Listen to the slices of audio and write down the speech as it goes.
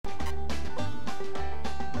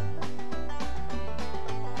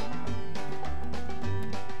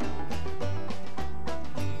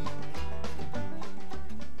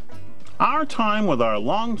Our time with our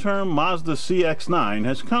long-term Mazda CX-9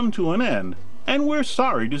 has come to an end, and we're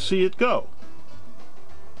sorry to see it go.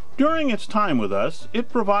 During its time with us, it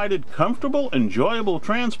provided comfortable, enjoyable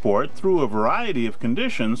transport through a variety of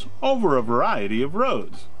conditions over a variety of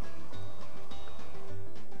roads.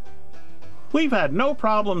 We've had no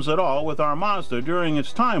problems at all with our Mazda during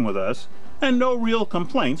its time with us, and no real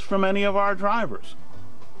complaints from any of our drivers.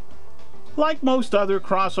 Like most other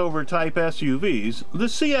crossover-type SUVs, the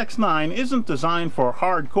CX-9 isn't designed for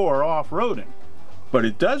hardcore off-roading, but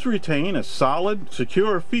it does retain a solid,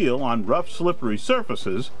 secure feel on rough, slippery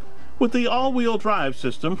surfaces, with the all-wheel drive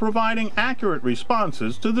system providing accurate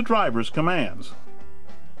responses to the driver's commands.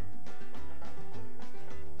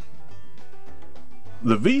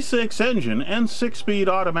 The V6 engine and 6-speed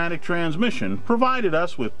automatic transmission provided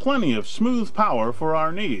us with plenty of smooth power for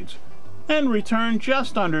our needs, and returned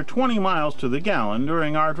just under 20 miles to the gallon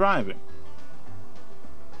during our driving.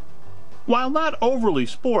 While not overly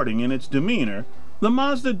sporting in its demeanor, the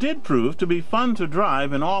Mazda did prove to be fun to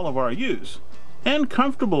drive in all of our use, and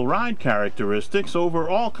comfortable ride characteristics over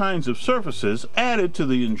all kinds of surfaces added to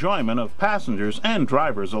the enjoyment of passengers and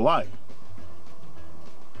drivers alike.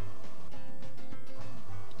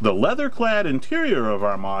 The leather-clad interior of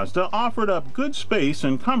our Mazda offered up good space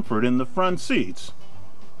and comfort in the front seats,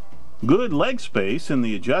 good leg space in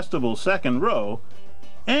the adjustable second row,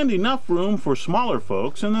 and enough room for smaller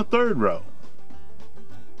folks in the third row.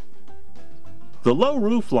 The low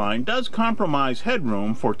roofline does compromise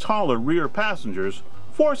headroom for taller rear passengers,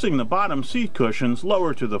 forcing the bottom seat cushions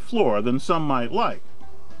lower to the floor than some might like.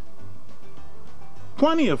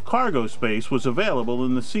 Plenty of cargo space was available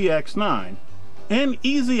in the CX-9, and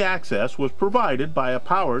easy access was provided by a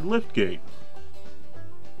powered liftgate.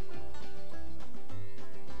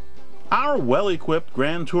 Our well-equipped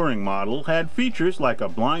Grand Touring model had features like a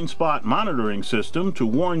blind spot monitoring system to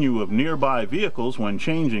warn you of nearby vehicles when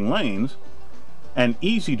changing lanes, an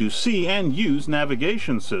easy-to-see and use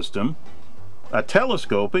navigation system, a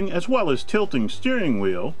telescoping as well as tilting steering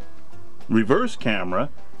wheel, reverse camera,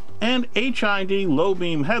 and HID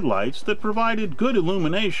low-beam headlights that provided good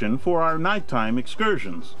illumination for our nighttime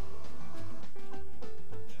excursions.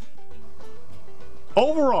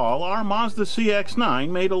 Overall, our Mazda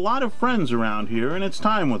CX-9 made a lot of friends around here in its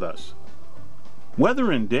time with us.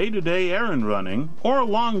 Whether in day-to-day errand running or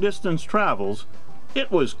long-distance travels, it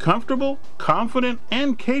was comfortable, confident,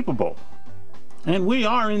 and capable, and we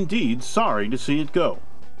are indeed sorry to see it go.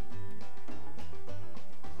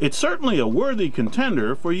 It's certainly a worthy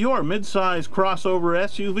contender for your mid-size crossover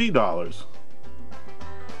SUV dollars.